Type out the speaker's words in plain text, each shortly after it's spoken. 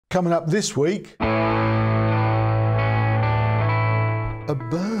Coming up this week, a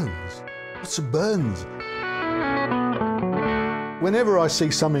Burns. What's a Burns? Whenever I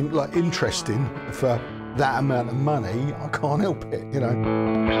see something like interesting for that amount of money, I can't help it, you know.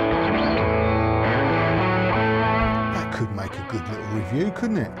 That could make a good little review,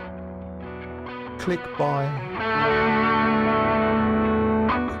 couldn't it? Click buy.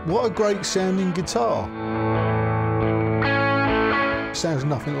 What a great sounding guitar. Sounds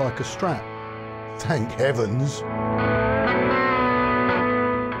nothing like a Strat. Thank heavens.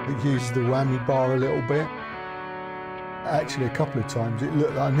 It used the whammy bar a little bit. Actually, a couple of times it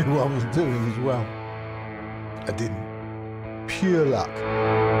looked like I knew what I was doing as well. I didn't. Pure luck.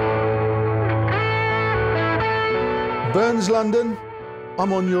 Burns London,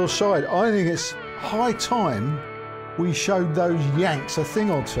 I'm on your side. I think it's high time we showed those Yanks a thing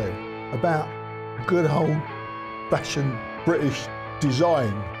or two about good old-fashioned British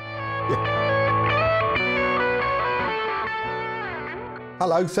design. Yeah.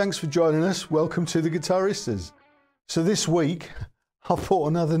 Hello, thanks for joining us. Welcome to the Guitaristas. So this week, I bought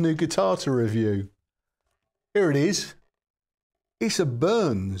another new guitar to review. Here it is. It's a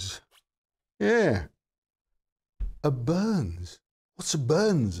Burns. Yeah. A Burns. What's a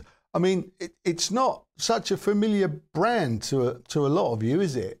Burns? I mean, it's not such a familiar brand to a lot of you,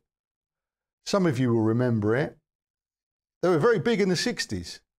 is it? Some of you will remember it. They were very big in the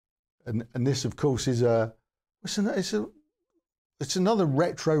 60s. And this, of course, is it's another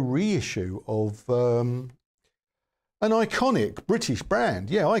retro reissue of an iconic British brand.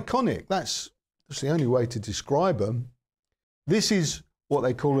 Yeah, iconic. That's the only way to describe them. This is what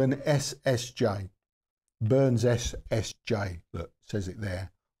they call an SSJ. Burns SSJ. Look, it says it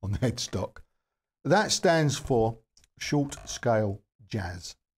there on the headstock. That stands for short scale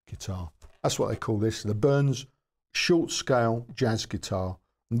jazz guitar. That's what they call this, the Burns short scale jazz guitar.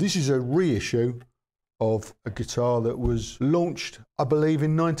 And this is a reissue of a guitar that was launched, I believe,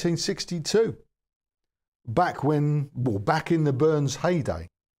 in 1962. Back in the Burns heyday.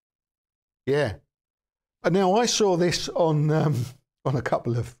 Yeah. And now I saw this on a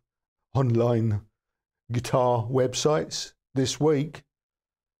couple of online guitar websites this week,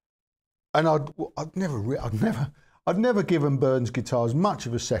 and I'd never given Burns guitars much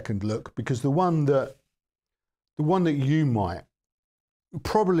of a second look, because the one that you might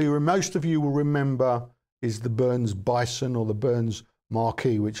probably, most of you will remember, is the Burns Bison or the Burns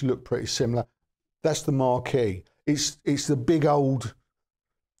Marquis, which look pretty similar. That's the Marquis. It's the big old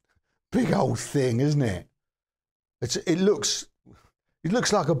thing, isn't it? It looks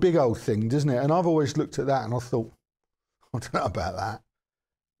like a big old thing, doesn't it? And I've always looked at that and I thought, I don't know about that.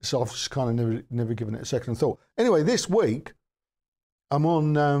 So I've just kind of never given it a second thought. Anyway, this week I'm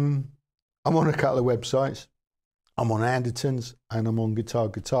on a couple of websites. I'm on Anderton's and I'm on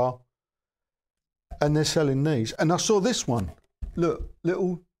Guitar, and they're selling these. And I saw this one. Look,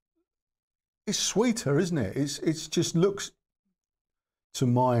 it's sweeter, isn't it? It's just looks to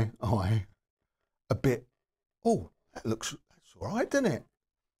my eye a bit. Oh, that's all right, doesn't it?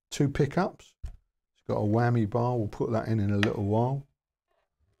 2 pickups. It's got a whammy bar. We'll put that in a little while.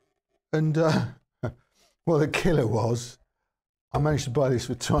 And well, the killer was, I managed to buy this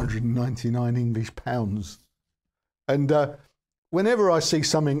for 299 English pounds. And whenever I see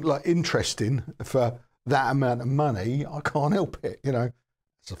something like interesting for that amount of money, I can't help it, you know.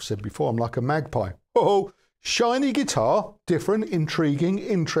 As I've said before, I'm like a magpie. Oh, shiny guitar, different, intriguing,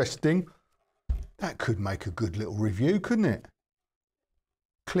 interesting. That could make a good little review, couldn't it?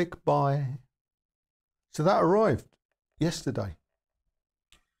 Click buy. So that arrived yesterday.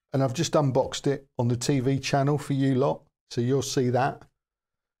 And I've just unboxed it on the TV channel for you lot, so you'll see that.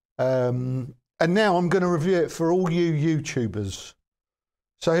 And now I'm going to review it for all you YouTubers.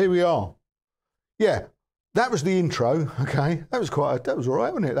 So here we are. Yeah, that was the intro, okay? That was all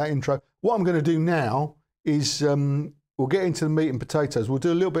right, wasn't it, that intro? What I'm going to do now is we'll get into the meat and potatoes. We'll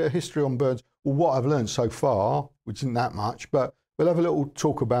do a little bit of history on Burns, well, what I've learned so far, which isn't that much, but we'll have a little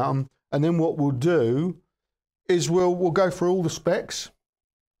talk about them. And then what we'll do is we'll go through all the specs,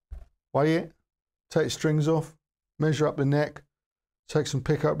 weigh it, take the strings off, measure up the neck, take some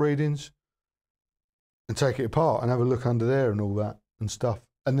pickup readings, and take it apart and have a look under there and all that and stuff,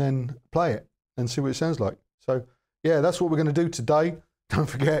 and then play it and see what it sounds like. So yeah, that's what we're going to do today. Don't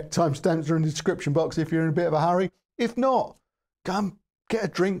forget, timestamps are in the description box if you're in a bit of a hurry. If not, come get a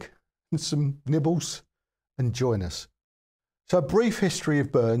drink and some nibbles and join us. So a brief history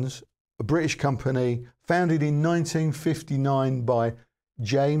of Burns, a British company founded in 1959 by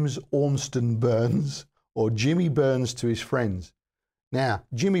James Ormston Burns, or Jimmy Burns to his friends. Now,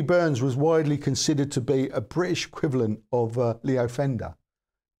 Jimmy Burns was widely considered to be a British equivalent of Leo Fender.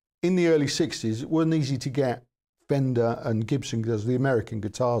 in the early 60s, it wasn't easy to get Fender and Gibson guitars, the American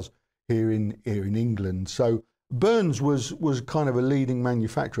guitars here in England. So Burns was kind of a leading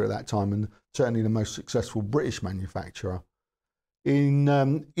manufacturer at that time, and certainly the most successful British manufacturer. He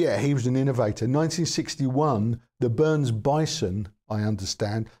was an innovator. 1961, the Burns Bison, I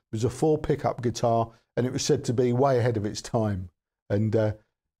understand, was a 4-pickup guitar, and it was said to be way ahead of its time. And I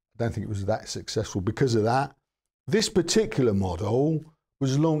don't think it was that successful because of that. This particular model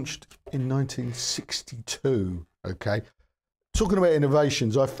was launched in 1962. Okay, talking about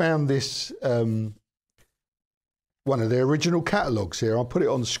innovations, I found this one of the original catalogues here. I'll put it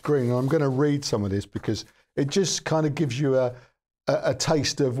on screen, and I'm going to read some of this because it just kind of gives you a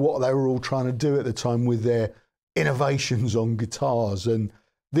taste of what they were all trying to do at the time with their innovations on guitars. And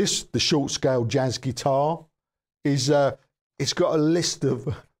this, the short scale jazz guitar, is it's got a list of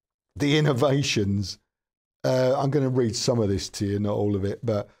the innovations. I'm going to read some of this to you, not all of it,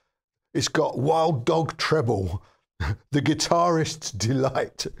 but it's got Wild Dog Treble, the guitarist's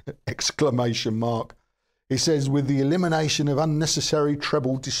delight, exclamation mark. He says, with the elimination of unnecessary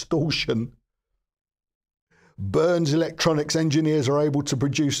treble distortion, Burns Electronics engineers are able to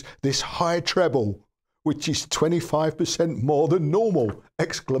produce this high treble, which is 25% more than normal,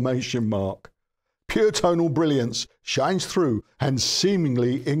 exclamation mark. Pure tonal brilliance shines through and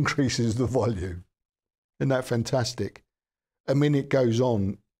seemingly increases the volume. Isn't that fantastic? I mean, it goes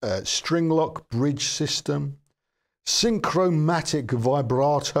on. String lock bridge system, synchromatic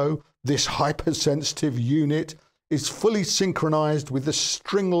vibrato. This hypersensitive unit is fully synchronized with the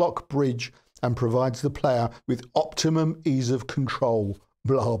string lock bridge and provides the player with optimum ease of control.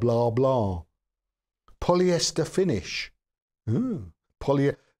 Blah, blah, blah. Polyester finish.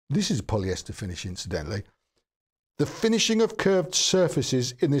 This is polyester finish, incidentally. The finishing of curved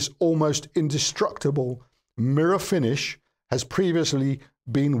surfaces in this almost indestructible mirror finish has previously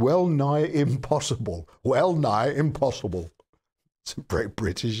been well nigh impossible. Well nigh impossible. It's very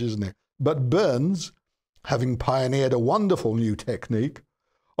British, isn't it? But Burns, having pioneered a wonderful new technique,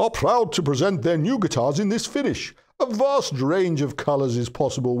 are proud to present their new guitars in this finish. A vast range of colours is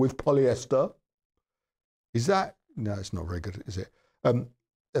possible with polyester. Is that? No, it's not very good, is it?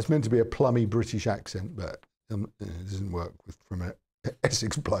 That's meant to be a plummy British accent, but it doesn't work from an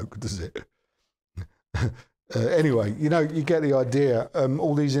Essex bloke, does it? Anyway, you know, you get the idea.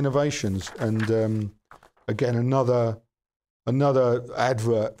 All these innovations, and again, another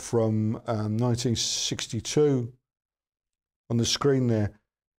advert from 1962 on the screen there.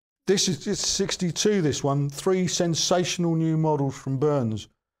 This is just 62, this one. 3 sensational new models from Burns.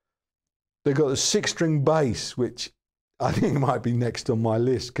 They've got the 6-string bass, which I think might be next on my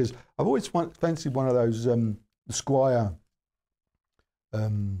list, because I've always fancied one of those Squire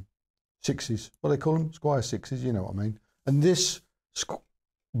 6s. What do they call them? Squire 6s, you know what I mean. And this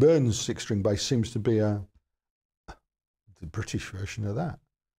Burns 6-string bass seems to be the British version of that.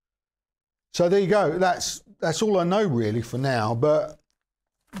 So there you go. That's all I know really for now. But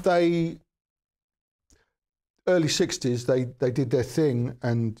early 60s, they did their thing,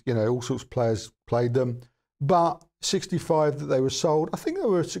 and you know, all sorts of players played them. But 65 that they were sold, I think they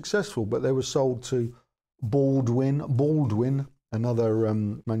were successful, but they were sold to Baldwin, another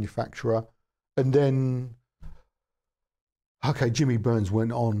manufacturer. And then, okay, Jimmy Burns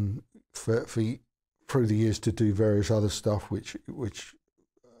went on through the years to do various other stuff, which you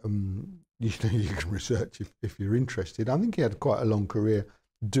can research if you're interested. I think he had quite a long career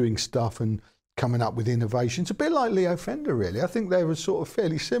doing stuff and coming up with innovations, a bit like Leo Fender, really. I think they were sort of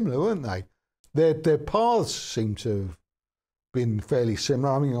fairly similar, weren't they? Their paths seem to have been fairly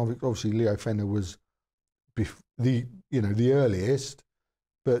similar. I mean, obviously Leo Fender was the earliest,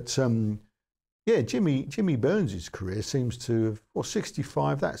 but yeah, Jimmy Burns' career seems to have, well,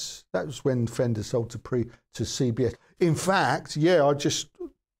 65. That was when Fender sold to CBS. In fact, yeah, I just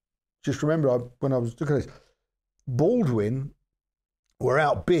remember when I was looking at this, Baldwin were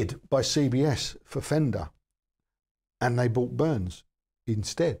outbid by CBS for Fender, and they bought Burns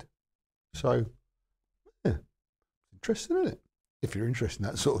instead. So, yeah, interesting, isn't it? If you're interested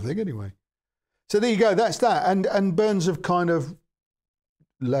in that sort of thing, anyway. So there you go. That's that. And Burns have kind of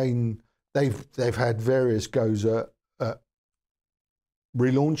they've had various goes at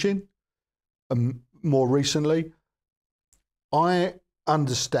relaunching. More recently, I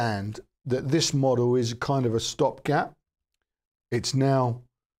understand that this model is kind of a stopgap. It's now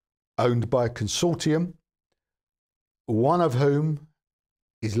owned by a consortium, one of whom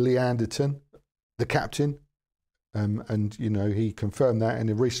is Lee Anderton, the captain, and you know, he confirmed that in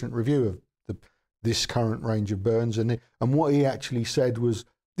a recent review of this current range of Burns, and what he actually said was,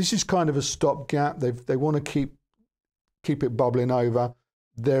 this is kind of a stopgap. They want to keep it bubbling over.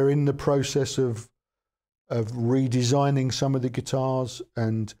 they're in the process of redesigning some of the guitars,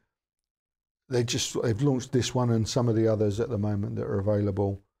 and they've launched this one and some of the others at the moment that are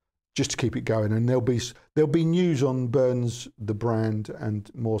available, just to keep it going. And there'll be news on Burns, the brand, and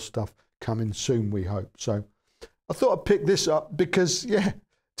more stuff coming soon, we hope. So I thought I'd pick this up because, yeah,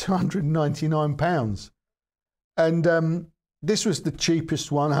 £299. And this was the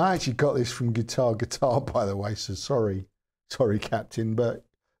cheapest one. I actually got this from Guitar, by the way, so sorry, Captain, but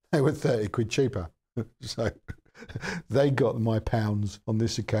they were 30 quid cheaper. So they got my pounds on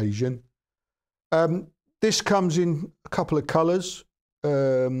this occasion. This comes in a couple of colours.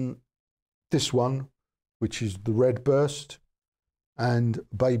 This one, which is the red burst, and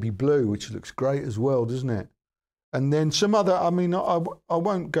baby blue, which looks great as well, doesn't it? And then some other, I mean, I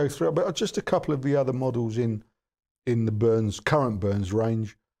won't go through it, but just a couple of the other models in the current Burns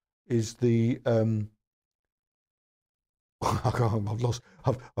range is the I've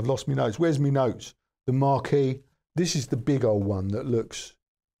lost my notes. Where's my notes? The Marquee. This is the big old one that looks,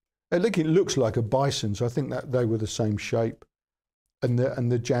 it looks like a Bison, so I think that they were the same shape. And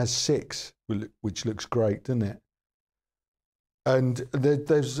the Jazz 6, which looks great, doesn't it? And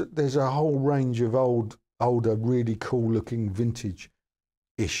there's a whole range of older, really cool looking vintage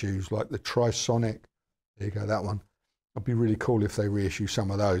issues, like the Trisonic. There you go, that one. It'd be really cool if they reissue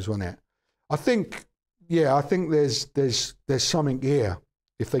some of those, wouldn't it? I think there's something here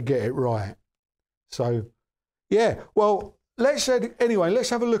if they get it right. So, yeah. Well, let's have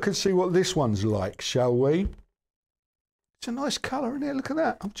a look and see what this one's like, shall we? It's a nice colour, isn't it? Look at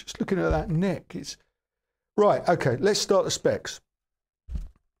that. I'm just looking at that neck. It's right. Okay, let's start the specs.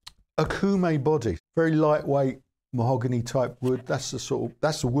 A Kume body, very lightweight mahogany type wood. That's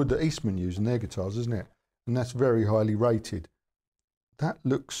the wood that Eastman use in their guitars, isn't it? And that's very highly rated. That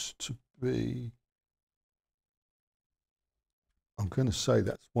looks to be, I'm going to say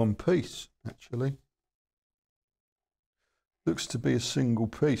that's one piece, actually. Looks to be a single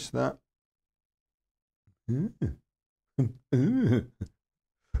piece, that.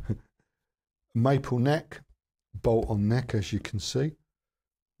 Maple neck, bolt on neck, as you can see.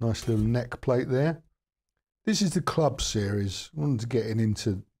 Nice little neck plate there. This is the Club series. I wanted to get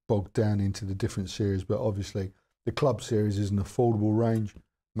bogged down into the different series, but obviously the Club series is an affordable range,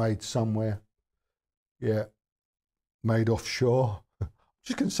 made somewhere. Yeah, made offshore. I'm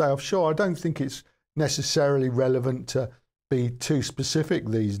just going to say offshore. I don't think it's necessarily relevant to be too specific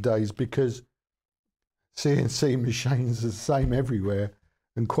these days, because CNC machines are the same everywhere,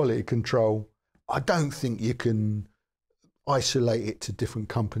 and quality control, I don't think you can isolate it to different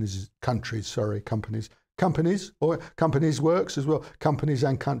countries, or companies works as well, companies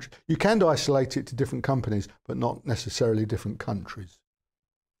and countries. You can isolate it to different companies, but not necessarily different countries.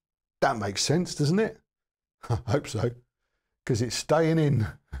 That makes sense, doesn't it? I hope so, because it's staying in.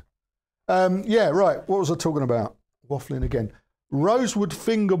 Yeah, right, what was I talking about? Waffling again. Rosewood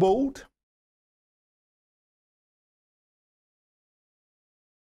fingerboard.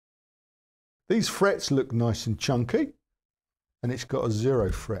 These frets look nice and chunky, and it's got a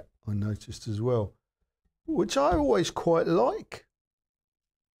 0 fret, I noticed as well, which I always quite like.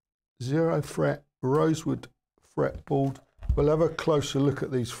 0 fret rosewood fretboard. We'll have a closer look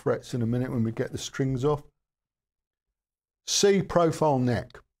at these frets in a minute when we get the strings off. C profile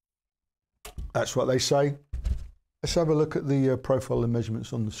neck. That's what they say. Let's have a look at the profile and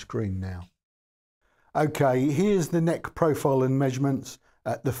measurements on the screen now. Okay, here's the neck profile and measurements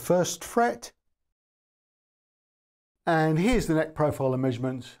at the 1st fret. And here's the neck profile and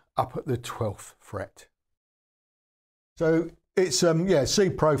measurements up at the 12th fret. So it's, yeah, C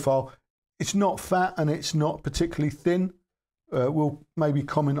profile. It's not fat and it's not particularly thin. We'll maybe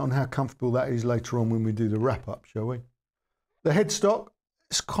comment on how comfortable that is later on when we do the wrap up, shall we? The headstock,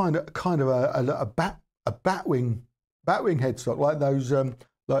 it's kind of a batwing headstock, like those,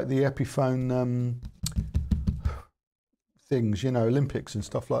 like the Epiphone things, you know, Olympics and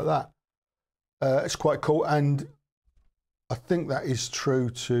stuff like that. It's quite cool, and I think that is true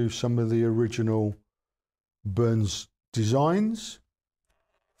to some of the original Burns designs.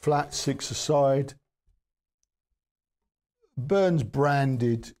 Flat 6 aside. Burns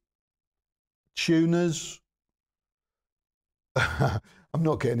branded tuners. I'm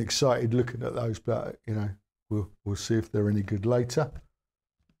not getting excited looking at those, but you know, we'll see if they're any good later.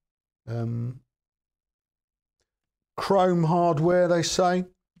 Chrome hardware, they say.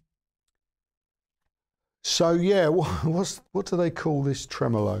 So yeah, what do they call this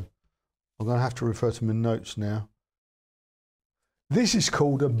tremolo? I'm going to have to refer to my notes now. This is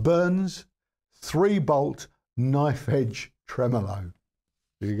called a Burns 3-bolt knife edge tremolo.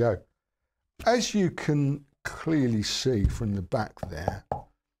 There you go. As you can clearly see from the back there,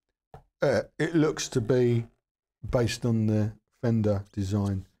 it looks to be based on the Fender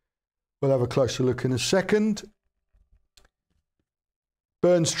design. We'll have a closer look in a second.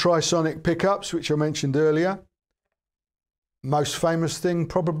 Burns Trisonic pickups, which I mentioned earlier. Most famous thing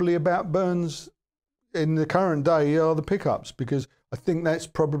probably about Burns in the current day are the pickups, because I think that's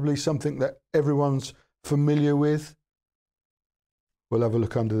probably something that everyone's familiar with. We'll have a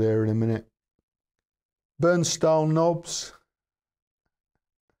look under there in a minute. Burns style knobs.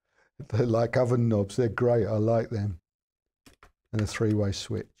 They're like oven knobs. They're great. I like them. And a three-way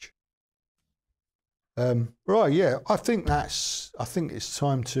switch. Right, yeah. I think it's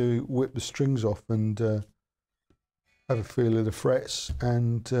time to whip the strings off and have a feel of the frets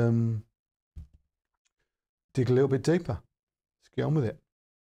and dig a little bit deeper. Let's get on with it.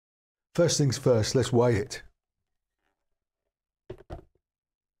 First things first, let's weigh it.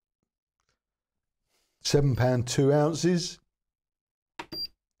 7 pound 2 ounces,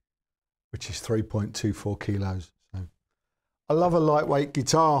 which is 3.24 kilos. So I love a lightweight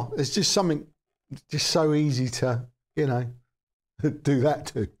guitar. It's just something just so easy to, you know, do that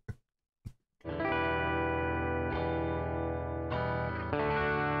to.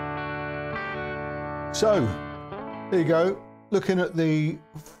 So there you go. Looking at the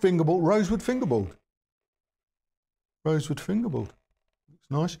fingerboard, rosewood fingerboard. Rosewood fingerboard. Looks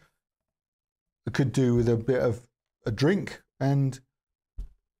nice. It could do with a bit of a drink, and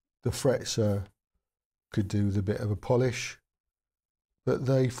the frets could do with a bit of a polish. But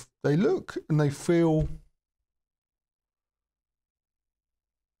they look and they feel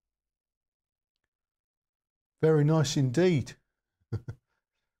very nice indeed.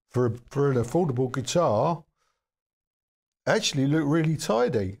 For an affordable guitar, actually look really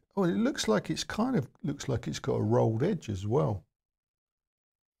tidy. Oh, it looks like it's got a rolled edge as well.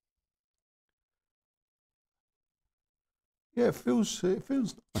 Yeah, it feels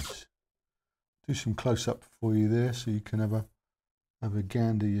nice. Do some close up for you there, so you can have a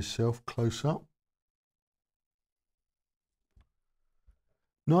gander yourself close up.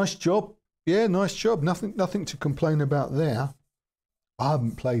 Nice job. Yeah, nice job. Nothing to complain about there. I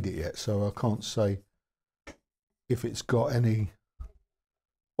haven't played it yet, so I can't say if it's got any,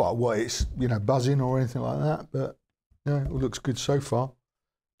 what it's, you know, buzzing or anything like that. But yeah, it looks good so far.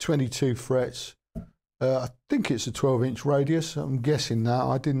 22 frets. I think it's a 12-inch radius. I'm guessing that.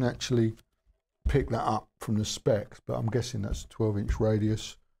 I didn't actually pick that up from the specs, but I'm guessing that's a 12-inch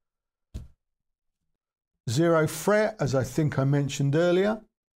radius. 0 fret, as I think I mentioned earlier.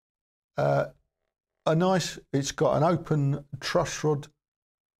 It's got an open truss rod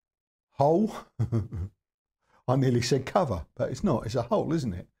hole. I nearly said cover, but it's not. It's a hole,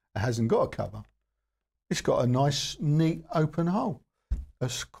 isn't it? It hasn't got a cover. It's got a nice, neat open hole.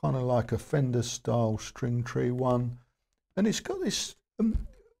 It's kind of like a Fender style string tree one. And it's got this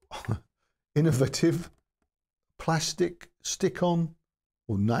innovative plastic stick on,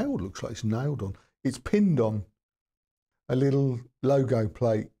 or nailed, looks like it's nailed on. It's pinned on a little logo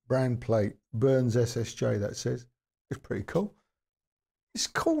plate, brand plate, Burns SSJ, that says. It's pretty cool. It's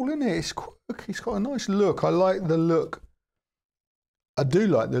cool, isn't it? It's quirky. It's got a nice look. I like the look. I do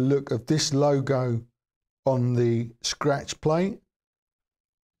like the look of this logo on the scratch plate.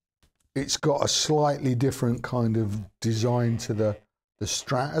 It's got a slightly different kind of design to the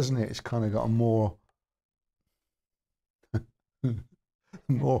Strat, hasn't it? It's kind of got a more,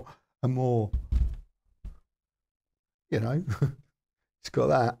 more, you know, it's got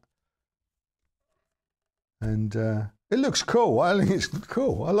that. And it looks cool. I think it's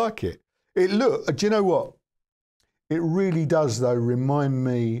cool. I like it. Do you know what? It really does, though, remind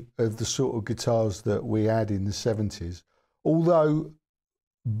me of the sort of guitars that we had in the 70s. Although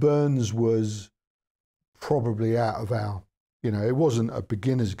Burns was probably out of our, you know, it wasn't a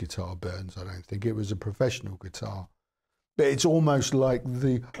beginner's guitar, Burns, I don't think. It was a professional guitar. But it's almost like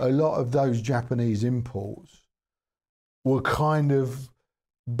a lot of those Japanese imports were kind of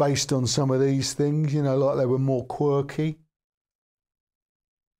based on some of these things, you know, like they were more quirky.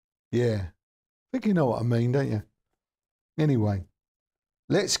 Yeah. I think you know what I mean, don't you? Anyway,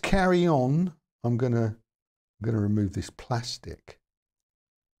 let's carry on. I'm gonna remove this plastic.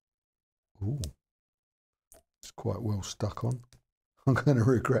 Ooh, it's quite well stuck on. I'm going to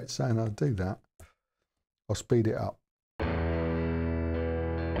regret saying I'll do that. I'll speed it up.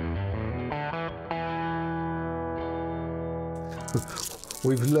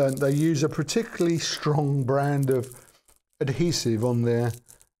 We've learned they use a particularly strong brand of adhesive on their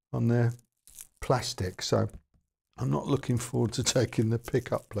plastic, so I'm not looking forward to taking the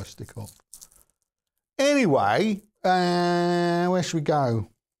pickup plastic off. Anyway, where should we go?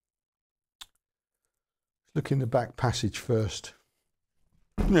 Look in the back passage first.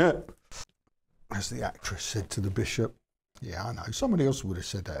 Yeah. As the actress said to the bishop. Yeah, I know. Somebody else would have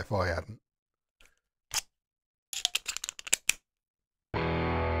said that if I hadn't.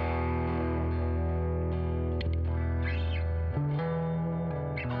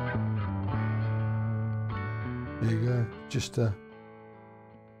 There you go. Just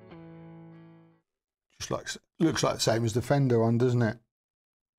like, looks like the same as the Fender one, doesn't it?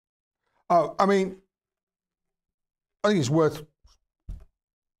 Oh, I mean, I think it's worth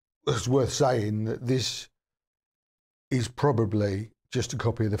saying that this is probably just a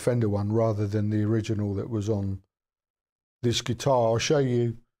copy of the Fender one rather than the original that was on this guitar. I'll show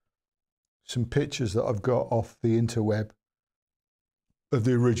you some pictures that I've got off the interweb of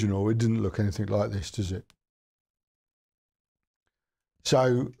the original. It didn't look anything like this, does it?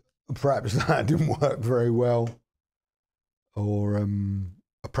 So perhaps that didn't work very well, or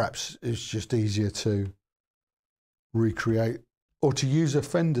perhaps it's just easier to recreate or to use a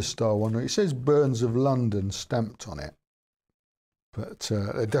Fender style one. It says Burns of London stamped on it, but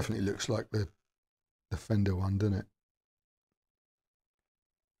it definitely looks like the Fender one, doesn't it?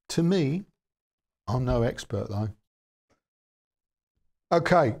 To me, I'm no expert though.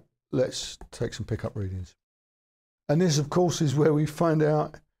 Okay, let's take some pickup readings. And this, of course, is where we find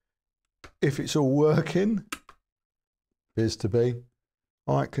out if it's all working. Appears to be.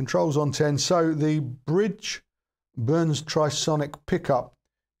 All right, controls on 10. So the bridge Burns Trisonic pickup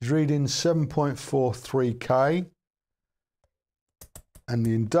is reading 7.43K. And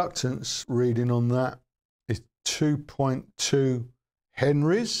the inductance reading on that is 2.2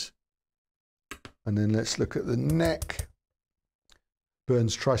 Henrys. And then let's look at the neck.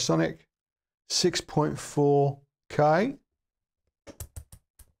 Burns Trisonic, 6.4K.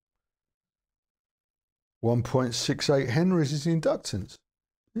 1.68 Henrys is the inductance.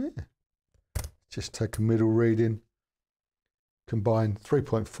 Yeah. Just take a middle reading. Combine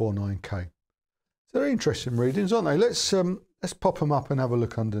 3.49K. They're interesting readings, aren't they? Let's pop them up and have a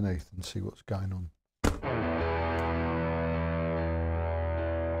look underneath and see what's going on.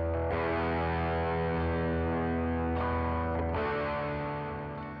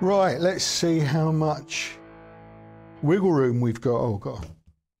 Right, let's see how much wiggle room we've got. Oh, God,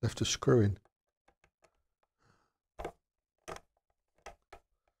 left a screw in.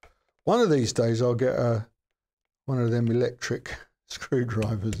 One of these days I'll get one of them electric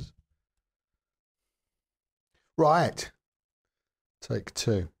screwdrivers. Right, take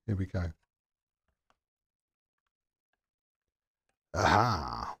two. Here we go.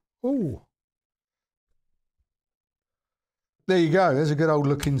 Aha. Ooh. There you go. There's a good old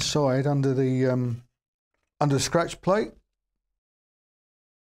look inside under the scratch plate.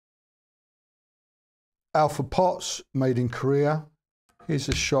 Alpha pots made in Korea. Here's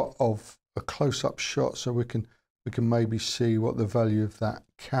a shot of a close-up shot, so we can maybe see what the value of that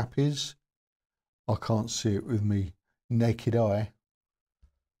cap is. I can't see it with me naked eye.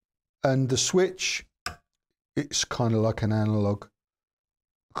 And the switch, it's kind of like an analog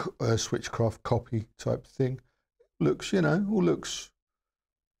switchcraft copy type thing. Looks, you know, all looks.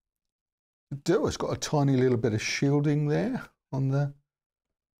 It's got a tiny little bit of shielding there on the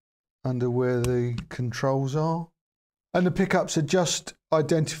under where the controls are. And the pickups are just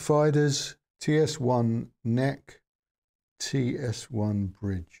identified as TS1 neck, TS1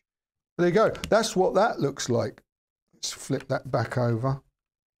 bridge. There you go. That's what that looks like. Let's flip that back over.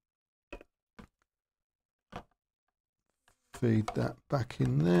 Feed that back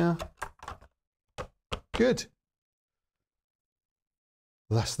in there. Good.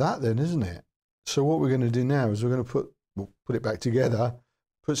 Well, that's that then, isn't it? So what we're going to do now is we're going to put it back together,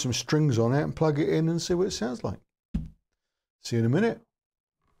 put some strings on it and plug it in and see what it sounds like. See you in a minute.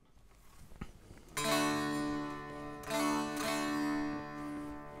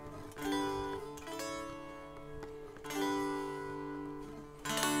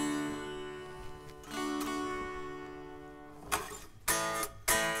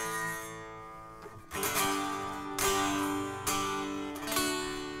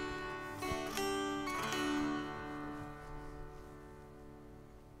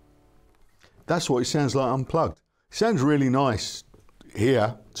 That's what it sounds like unplugged. It sounds really nice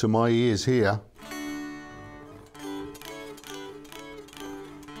here, to my ears here.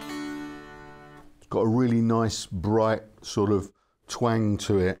 It's got a really nice, bright sort of twang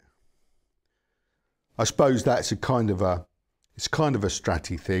to it. I suppose that's it's kind of a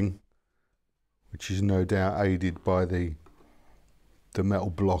Stratty thing, which is no doubt aided by the metal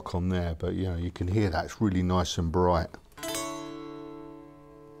block on there, but you know, you can hear that, it's really nice and bright.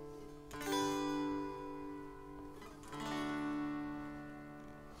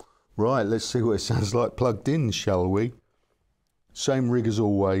 Right, let's see what it sounds like plugged in, shall we? Same rig as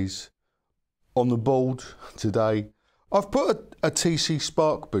always. On the board today, I've put a TC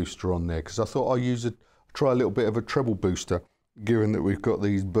Spark booster on there because I thought I'd try a little bit of a treble booster, given that we've got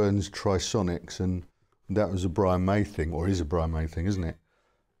these Burns Trisonics, and that was a Brian May thing, or is a Brian May thing, isn't it?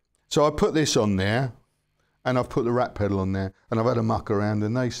 So I put this on there, and I've put the Rat pedal on there, and I've had a muck around,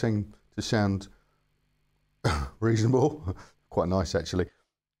 and they seem to sound reasonable, quite nice actually.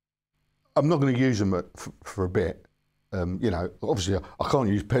 I'm not going to use them for a bit. You know, obviously I can't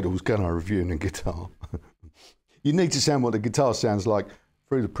use pedals, can I, reviewing a guitar? You need to sound what the guitar sounds like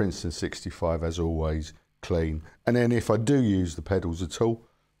through the Princeton 65, as always, clean. And then if I do use the pedals at all,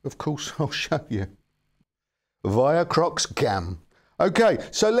 of course I'll show you. Via Crocs Cam. Okay,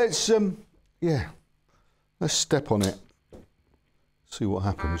 so let's, let's step on it. See what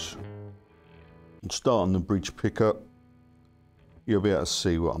happens. Start on the bridge pickup. You'll be able to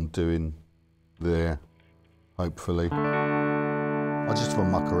see what I'm doing there, hopefully. I'll just have a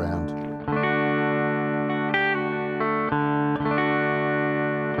muck around.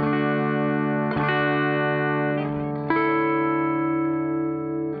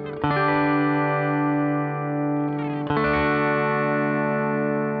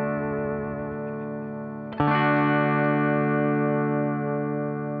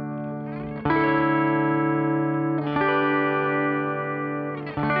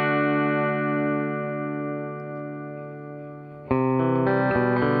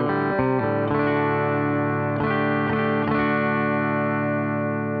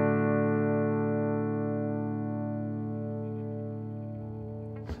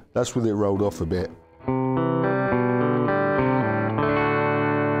 That's with it rolled off a bit.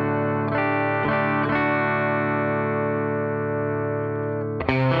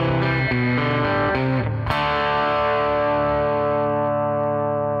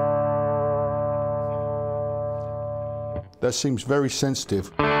 That seems very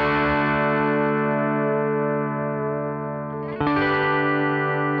sensitive.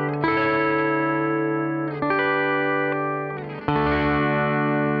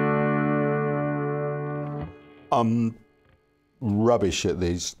 I'm rubbish at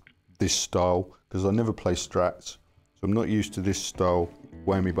this style because I never play Strats, so I'm not used to this style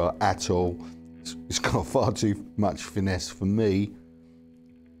whammy bar at all. It's got far too much finesse for me.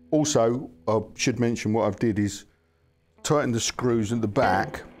 Also, I should mention what I've did is tighten the screws at the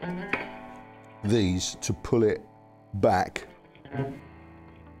back, these, to pull it back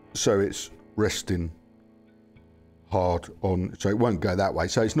so it's resting hard on, so it won't go that way,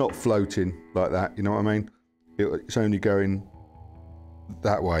 so it's not floating like that, you know what I mean? It's only going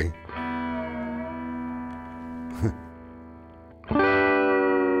that way.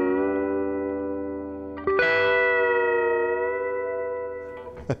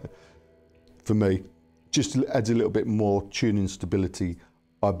 For me, just adds a little bit more tuning stability,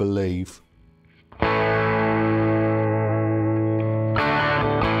 I believe.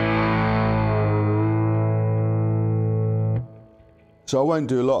 So I won't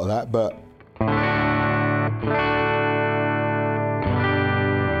do a lot of that, but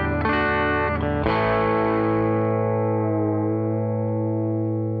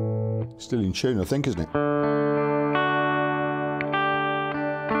still in tune, I think, isn't it?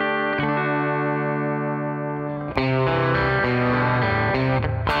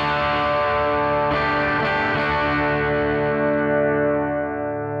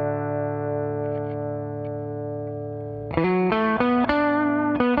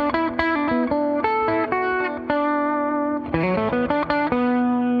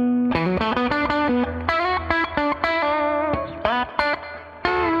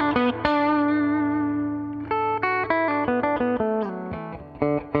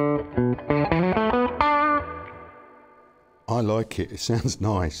 I like it, it sounds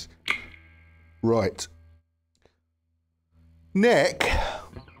nice. Right. Neck.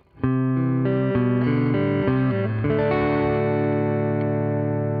 A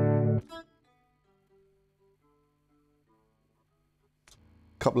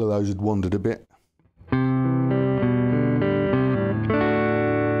couple of those had wandered a bit.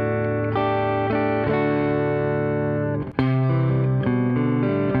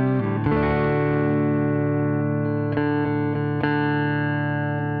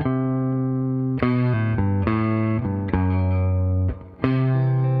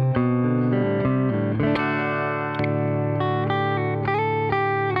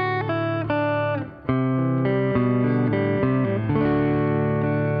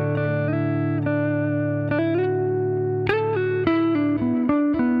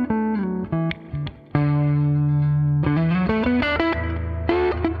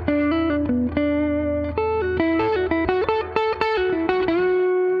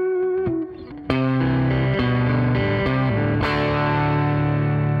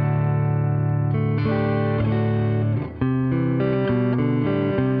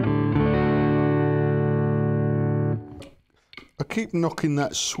 keep knocking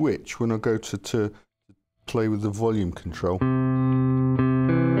that switch when I go to play with the volume control.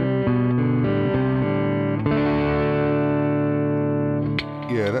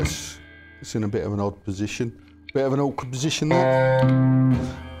 Yeah, it's in a bit of an odd position. Bit of an awkward position there.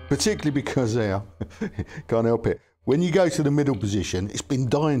 Particularly because there, can't help it. When you go to the middle position, it's been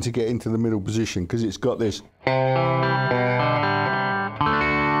dying to get into the middle position because it's got this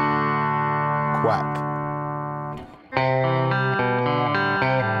quack.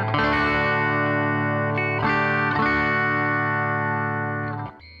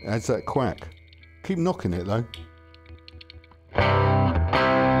 Adds that quack. Keep knocking it though.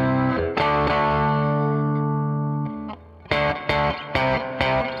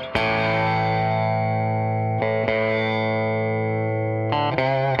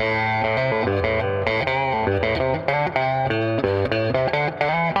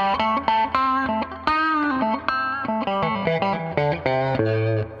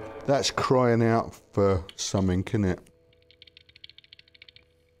 That's crying out for something, isn't it?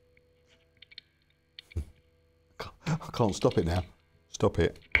 I can't stop it now. Stop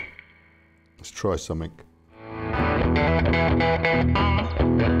it. Let's try something.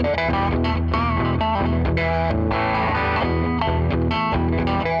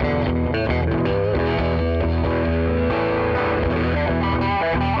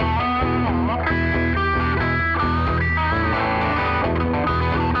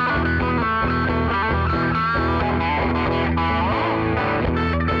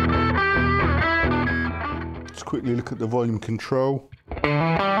 Quickly look at the volume control.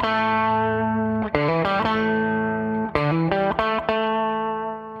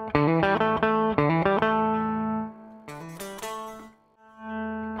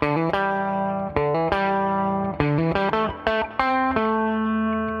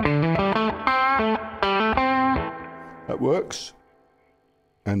 That works.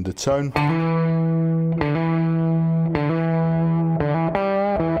 And the tone.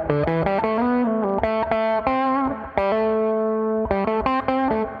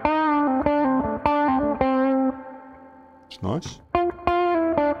 Nice.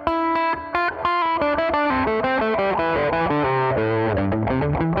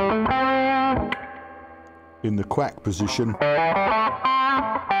 In the quack position.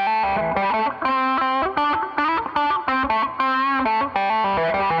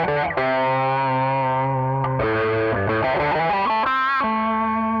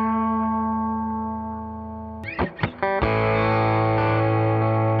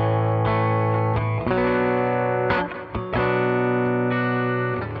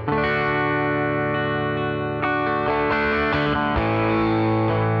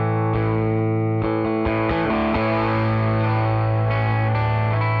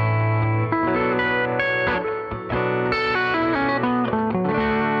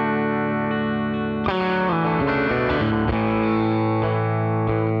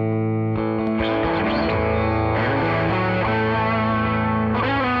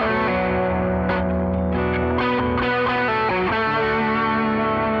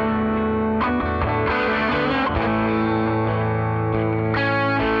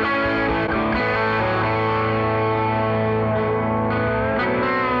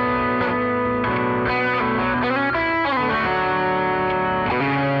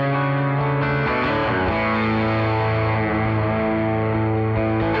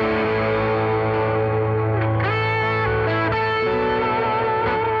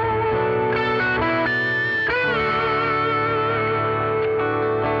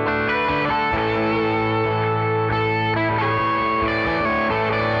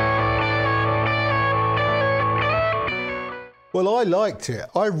 Well, I liked it.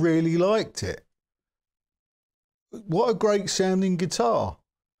 I really liked it. What a great sounding guitar.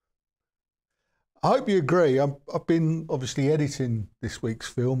 I hope you agree. I've been obviously editing this week's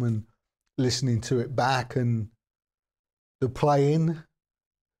film and listening to it back, and the playing.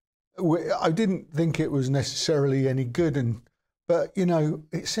 I didn't think it was necessarily any good, but you know,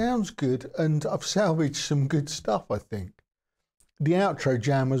 it sounds good, and I've salvaged some good stuff, I think. The outro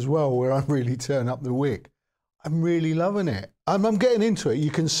jam as well, where I really turn up the wick. I'm really loving it. I'm getting into it.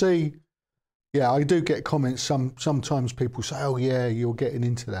 You can see, yeah, I do get comments. Sometimes people say, oh yeah, you're getting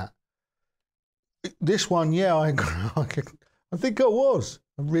into that. This one, yeah, I think I was.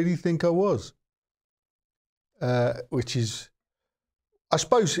 I really think I was. Which is, I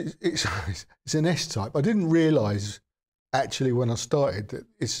suppose it's an S-type. I didn't realise actually when I started that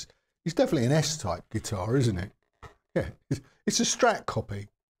it's definitely an S-type guitar, isn't it? Yeah, it's a Strat copy,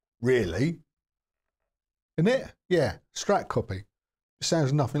 really. Isn't it? Yeah, Strat copy. It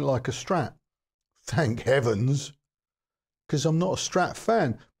sounds nothing like a Strat. Thank heavens. because I'm not a Strat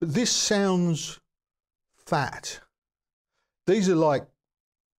fan, but this sounds fat. These are like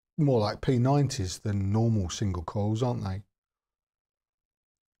more like P90s than normal single coils, aren't they?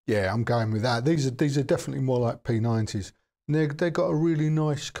 Yeah, I'm going with that. These are definitely more like P90s. And they've got a really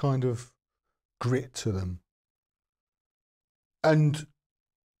nice kind of grit to them. And,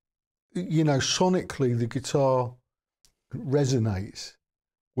 you know, sonically the guitar resonates,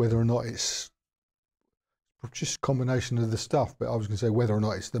 whether or not it's just a combination of the stuff, but I was going to say whether or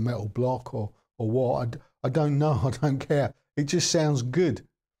not it's the metal block or what, I don't know, I don't care. It just sounds good.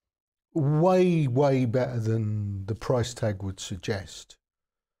 Way, way better than the price tag would suggest.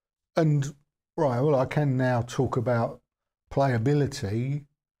 And, right, well, I can now talk about playability.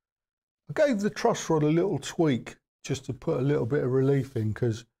 I gave the truss rod a little tweak just to put a little bit of relief in,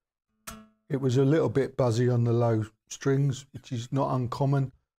 because it was a little bit buzzy on the low strings, which is not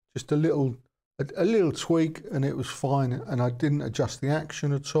uncommon. Just a little tweak and it was fine, and I didn't adjust the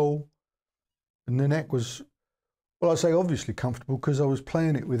action at all. And the neck was, well, I say obviously comfortable, because I was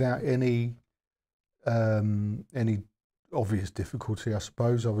playing it without any obvious difficulty, I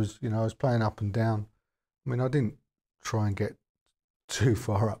suppose. I was playing up and down. I mean, I didn't try and get too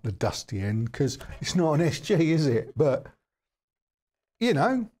far up the dusty end, because it's not an SG, is it? But, you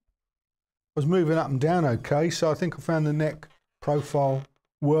know, I was moving up and down okay, so I think I found the neck profile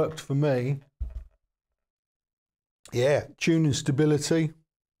worked for me. Yeah, tuning stability,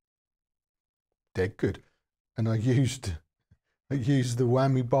 dead good. And I used the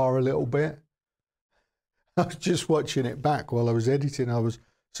whammy bar a little bit. I was just watching it back while I was editing. I was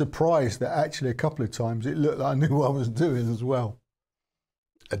surprised that actually a couple of times it looked like I knew what I was doing as well.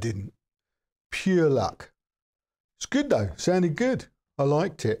 I didn't. Pure luck. It's good though, sounded good. I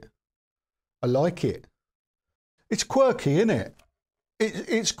liked it. I like it. It's quirky, isn't it?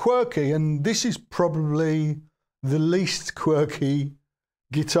 It's quirky, and this is probably the least quirky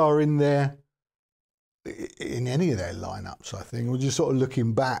guitar in there, in any of their lineups, I think. We're just sort of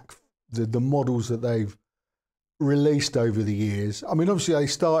looking back, the models that they've released over the years. I mean, obviously they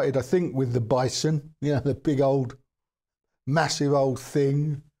started, I think, with the Bison, you know, the big old, massive old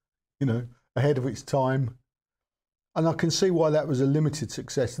thing, you know, ahead of its time. And I can see why that was a limited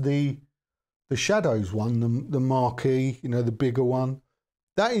success. The Shadows one, the Marquee, you know, the bigger one,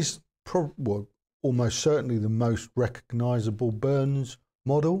 that is well, almost certainly the most recognisable Burns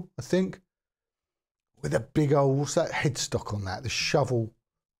model, I think. With a big old, what's that headstock on that? The shovel.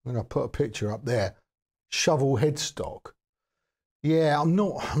 I'm going to put a picture up there. Shovel headstock. Yeah,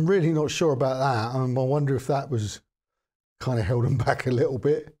 I'm really not sure about that. I wonder if that was kind of held them back a little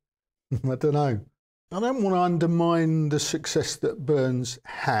bit. I don't know. I don't want to undermine the success that Burns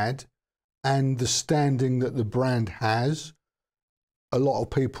had and the standing that the brand has. A lot of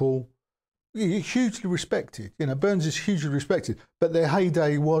people hugely respected. You know, Burns is hugely respected, but their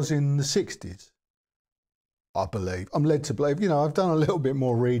heyday was in the 60s, I believe. I'm led to believe. You know, I've done a little bit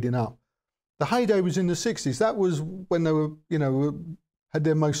more reading up. The heyday was in the 60s. That was when they were, you know, had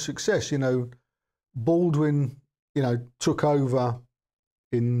their most success. You know, Baldwin, you know, took over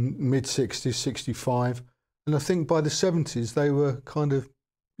in mid-60s, 65. And I think by the 70s, they were kind of,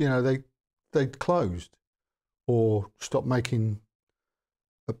 you know, they'd closed or stopped making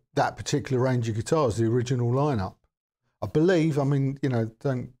that particular range of guitars, the original lineup. I believe, I mean, you know,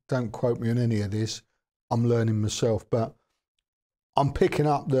 don't quote me on any of this. I'm learning myself, but I'm picking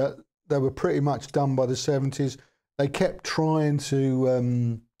up that they were pretty much done by the 70s. They kept trying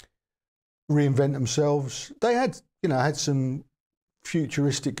to reinvent themselves. They had, you know, had some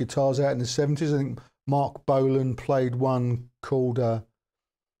futuristic guitars out in the 70s. I think Mark Bolan played one called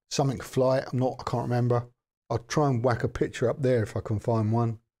something Flight. I can't remember. I'll try and whack a picture up there if I can find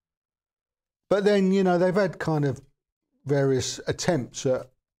one. But then, you know, they've had kind of various attempts at,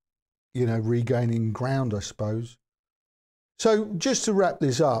 you know, regaining ground, I suppose. So just to wrap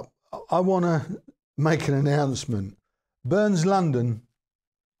this up, I want to make an announcement. Burns London,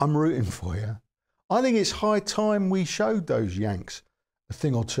 I'm rooting for you. I think it's high time we showed those Yanks a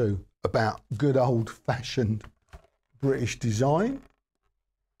thing or two about good old-fashioned British design,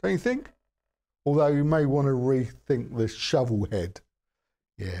 don't you think? Although you may want to rethink the shovel head.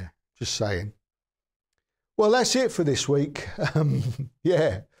 Yeah, just saying. Well, that's it for this week.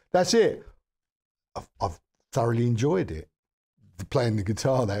 Yeah, that's it. I've thoroughly enjoyed it. Playing the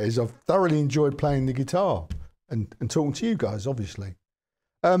guitar, that is. I've thoroughly enjoyed playing the guitar and talking to you guys, obviously.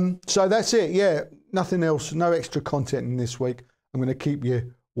 So that's it. Yeah, nothing else. No extra content in this week. I'm going to keep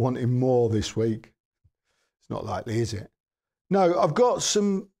you wanting more this week. It's not likely, is it? No, I've got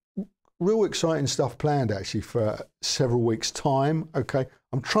some real exciting stuff planned actually for several weeks' time. Okay,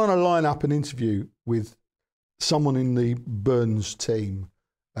 I'm trying to line up an interview with someone in the Burns team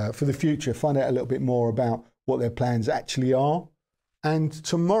for the future, find out a little bit more about what their plans actually are. And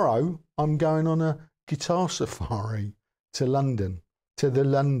tomorrow I'm going on a guitar safari to London, to the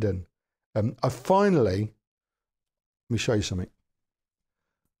London. I finally, let me show you something.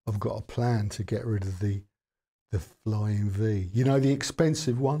 I've got a plan to get rid of the Flying V. You know, the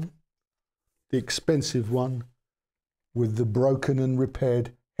expensive one? The expensive one with the broken and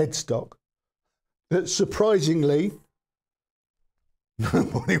repaired headstock that surprisingly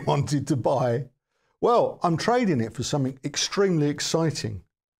nobody wanted to buy. Well, I'm trading it for something extremely exciting.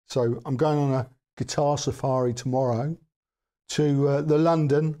 So I'm going on a guitar safari tomorrow to the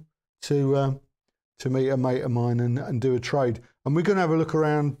London to meet a mate of mine and do a trade. And we're going to have a look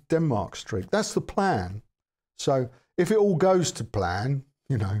around Denmark Street. That's the plan. So if it all goes to plan,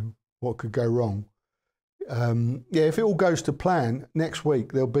 you know, what could go wrong? Yeah, if it all goes to plan, next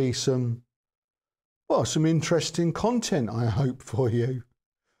week there'll be some, well, some interesting content, I hope, for you.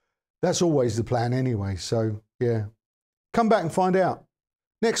 That's always the plan anyway. So, yeah, come back and find out.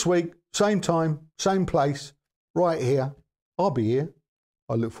 Next week, same time, same place, right here. I'll be here.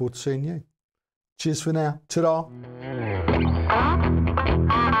 I look forward to seeing you. Cheers for now. Ta-da.